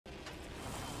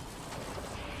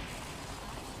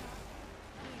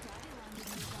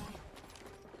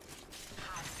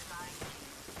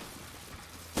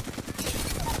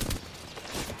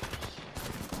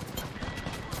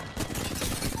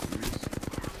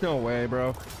No way,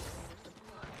 bro.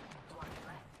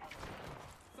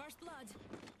 First blood.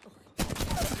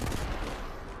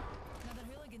 Another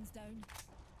hooligan's down.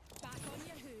 Back on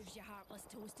your hooves, you heartless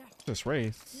toaster. This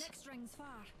race. Next ring's far.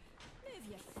 Move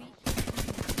your feet.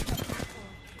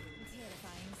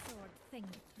 Terrifying sword thing.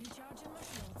 Recharging my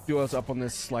shields. Do us up on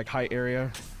this like height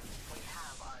area. We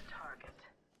have our target.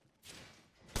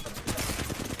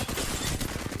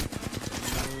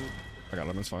 I got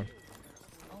him. It's fine.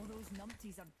 All those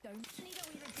numpties are down. Need a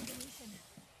wee rejuvenation.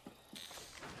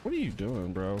 What are you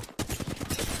doing, bro? Listen,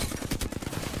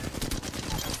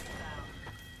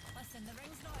 the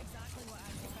ring's not exactly what I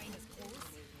would find as close.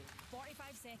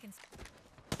 45 seconds.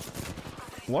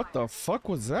 What the fuck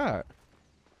was that?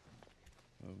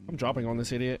 I'm dropping on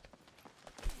this idiot.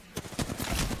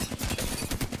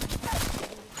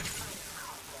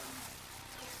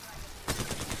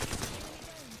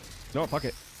 No, fuck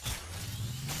it.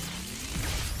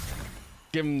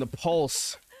 Give him the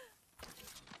pulse.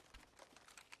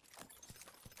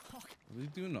 Are they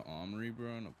doing the armory,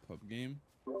 bro, in a pub game?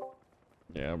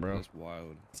 Yeah, bro. That's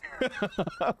wild.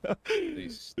 They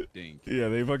stink. Yeah,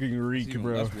 they fucking reek,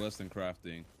 bro. That's worse than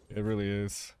crafting. It really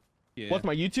is. Yeah. What's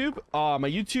my YouTube? My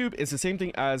YouTube is the same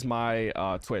thing as my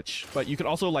Twitch, but you can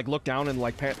also like look down in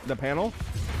like the panel,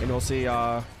 and you'll see.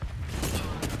 You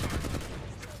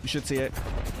should see it.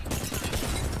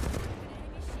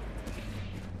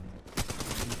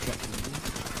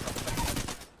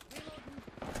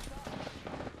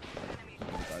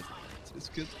 It's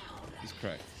good. He's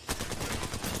cracked.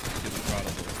 He's proud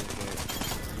of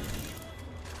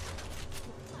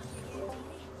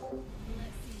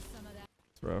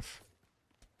It's rough.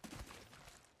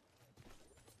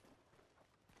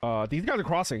 These guys are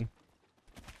crossing.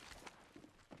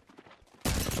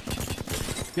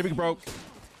 Gibby broke.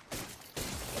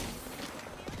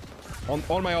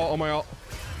 On my ult, on my ult.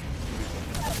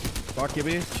 Fuck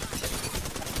Gibby.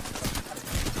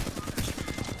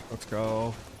 Let's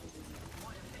go.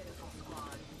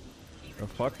 Oh,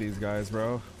 fuck these guys,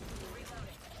 bro.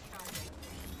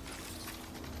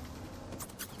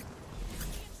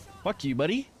 Fuck you,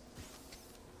 buddy.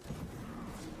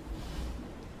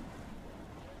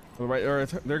 Right, or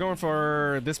they're going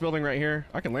for this building right here.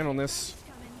 I can land on this.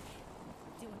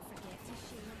 Don't forget to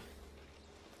share.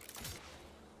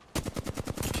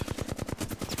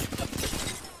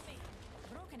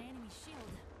 Broken enemy shield.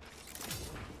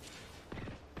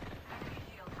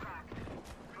 Shield cracked.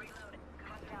 Reloading.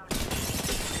 Cut down.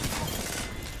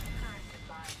 Current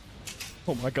goodbye.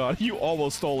 Oh my god, you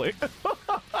almost stole it.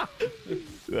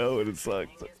 That would have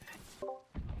sucked.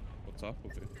 What's up?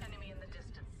 Okay. Enemy in the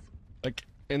distance. Like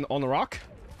on the rock?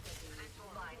 This will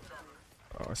blind them.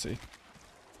 Oh, I see.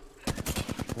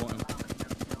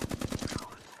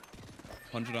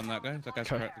 100 on that guy. That guy's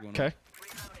Okay. cracked. Going Okay.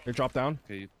 They drop down.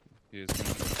 Okay. He is.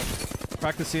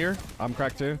 Cracked this here. I'm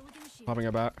cracked too. Popping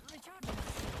it back. Recharging.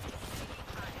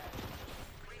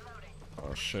 Reloading.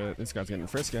 Oh shit, this guy's getting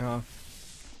frisky, huh?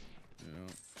 Yeah.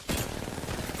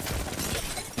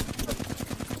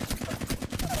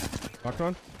 Knocked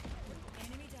one.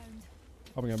 Enemy downed.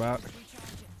 Popping it back. Recharging.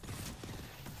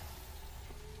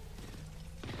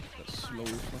 That's slow,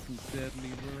 fucking deadly,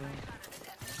 bro.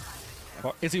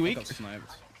 Oh, is he I weak? got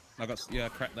sniped. I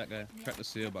cracked that guy. Cracked the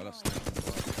seal, but I got sniped.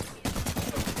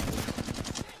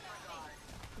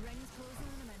 Ring's closing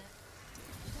in a minute.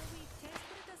 Shall we test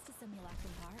what it does to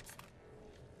simulacrum parts?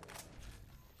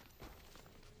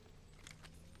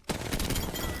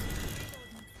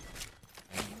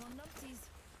 Any more numpties?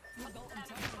 I got them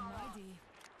tucked in my day.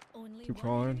 Only Keep one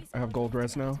crawling. enemy I have spotted gold in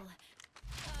res now. battle.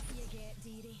 Up you get,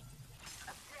 dearie.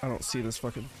 I don't see this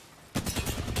fucking.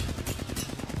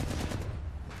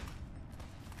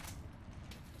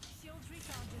 Shields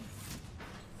recharging.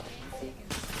 10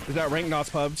 seconds. Is that rank knots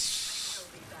pubs?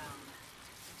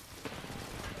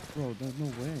 Bro, there's no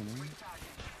way, man.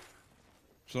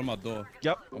 She's on my door.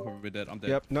 Yep. I'm probably dead. I'm dead.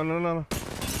 Yep. No. Knock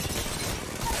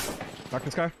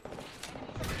this guy.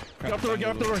 Get up the door. Get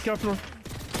up the door. Get up the door.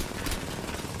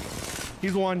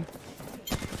 He's one.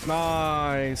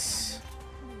 Nice.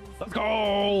 Let's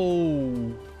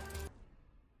go.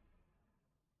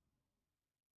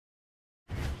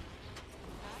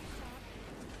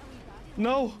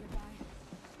 No.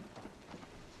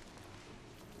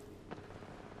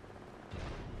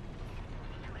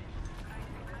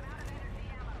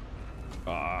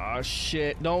 Ah,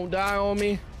 shit. Don't die on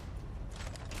me.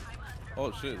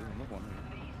 Oh shit, there's another one here.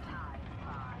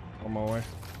 On my way.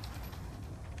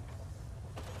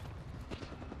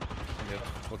 I have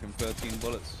fucking 13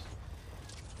 bullets.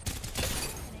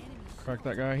 Crack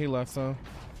that guy. He left though.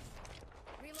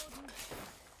 Reloading.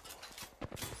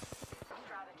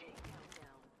 Strategy.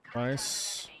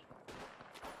 Nice.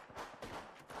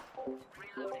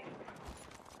 Reloading.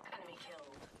 Enemy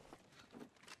killed.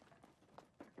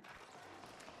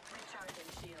 Recharging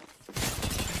shields.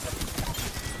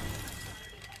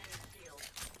 Enemy shield.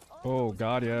 Oh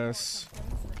god, yes.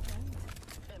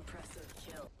 Impressive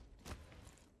kill.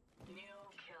 New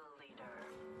kill leader.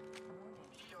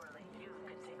 Surely you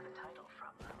can take the title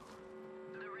from them.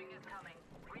 The ring is coming.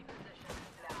 Reposition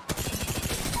now.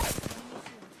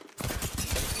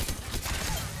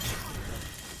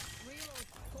 Reload.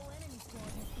 Whole enemy squad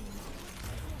has been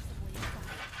forcibly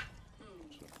attacked.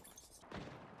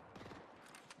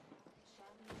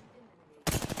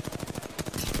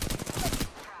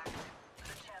 Cracked.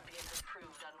 The champion has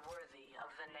proved unworthy of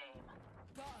the name.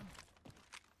 Got him.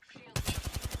 Shield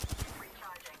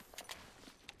recharging.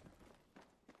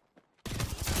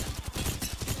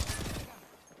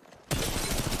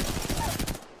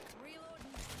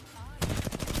 Reloading.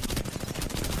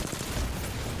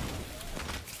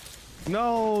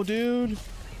 No, dude.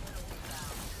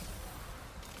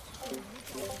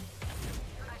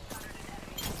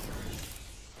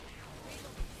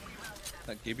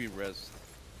 That gave you res.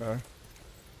 Okay.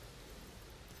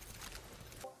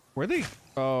 Where they?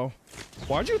 Oh,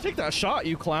 why'd you take that shot,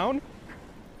 you clown?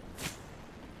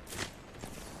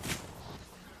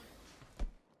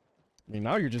 I mean,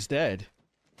 now you're just dead.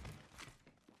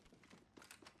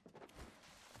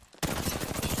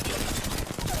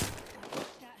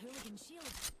 That hooligan shield.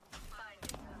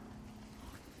 Finding them.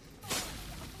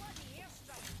 Bloody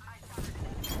airstrike.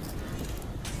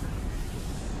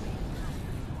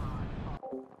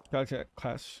 Gotta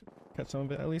catch some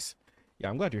of it at least. Yeah,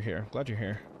 I'm glad you're here. Glad you're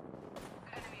here.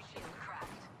 Enemy shield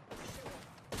cracked.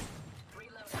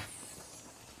 Reloading.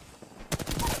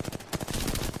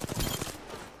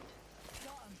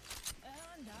 Got him.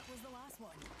 And that was the last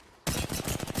one.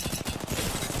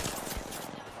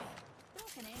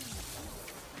 Broken enemy.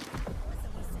 What's the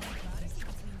worst similarity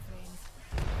between friends?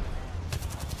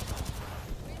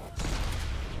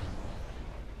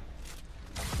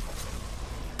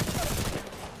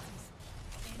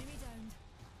 Enemy downed.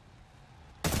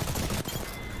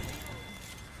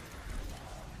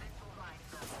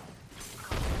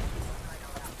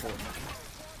 Hold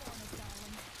on,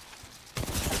 darling.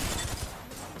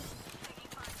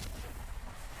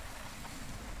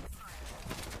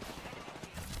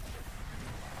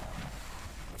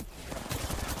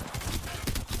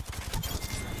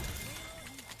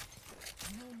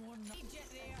 No more jet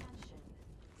there.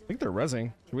 I think they're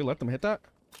rezzing. Can we let them hit that?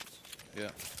 Yeah.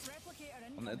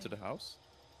 Replicator On the edge of incoming. the house?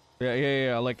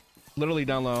 Yeah. Like literally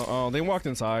down low. Oh, they walked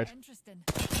inside. Interesting.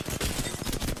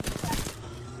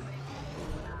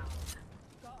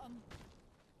 Got him.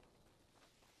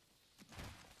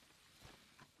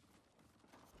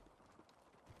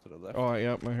 To the left? Oh,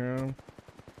 yep, I hear him.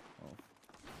 Oh.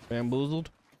 Bamboozled.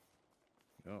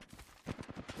 Yep.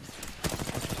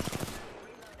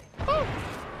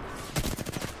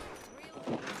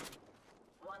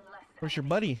 One less. Where's your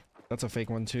buddy? That's a fake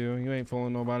one too. You ain't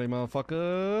fooling nobody,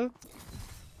 motherfucker.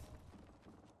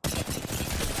 Enemy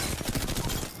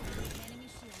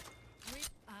shield.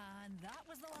 And that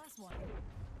was the last one.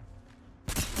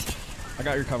 I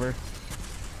got your cover.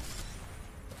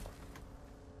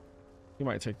 You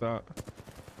might take that.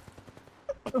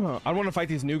 I don't want to fight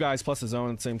these new guys plus his own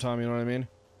at the same time, you know what I mean?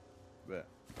 Bet.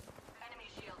 Enemy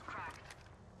shield cracked.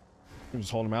 You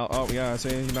just hold him out. Oh, yeah, I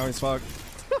see. Now he's fucked.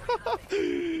 All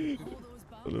those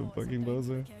What a bad boys fucking are down for bozo.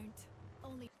 the count.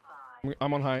 Only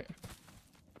I'm on height.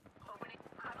 Opening.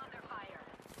 I'm under fire.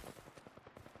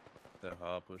 That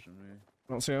hard pushing me.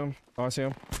 I don't see him. Oh, I see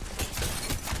him.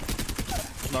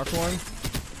 Knocked one.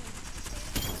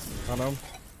 Got him.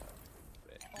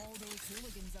 all those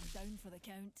hooligans are down for the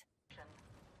count.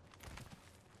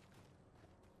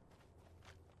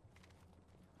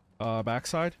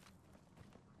 Backside.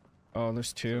 Oh,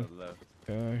 there's two. To the left.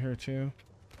 Yeah, here too.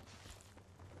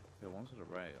 Yeah, one to the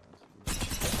right.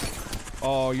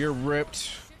 Oh, you're ripped.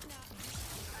 Shooting at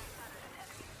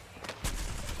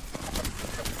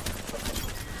me.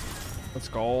 Let's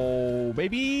go,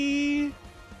 baby.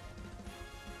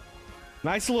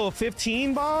 Nice little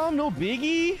 15 bomb, no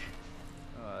biggie.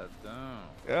 Damn.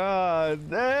 God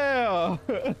damn.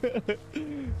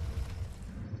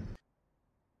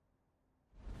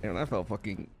 Damn, that felt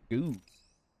fucking good.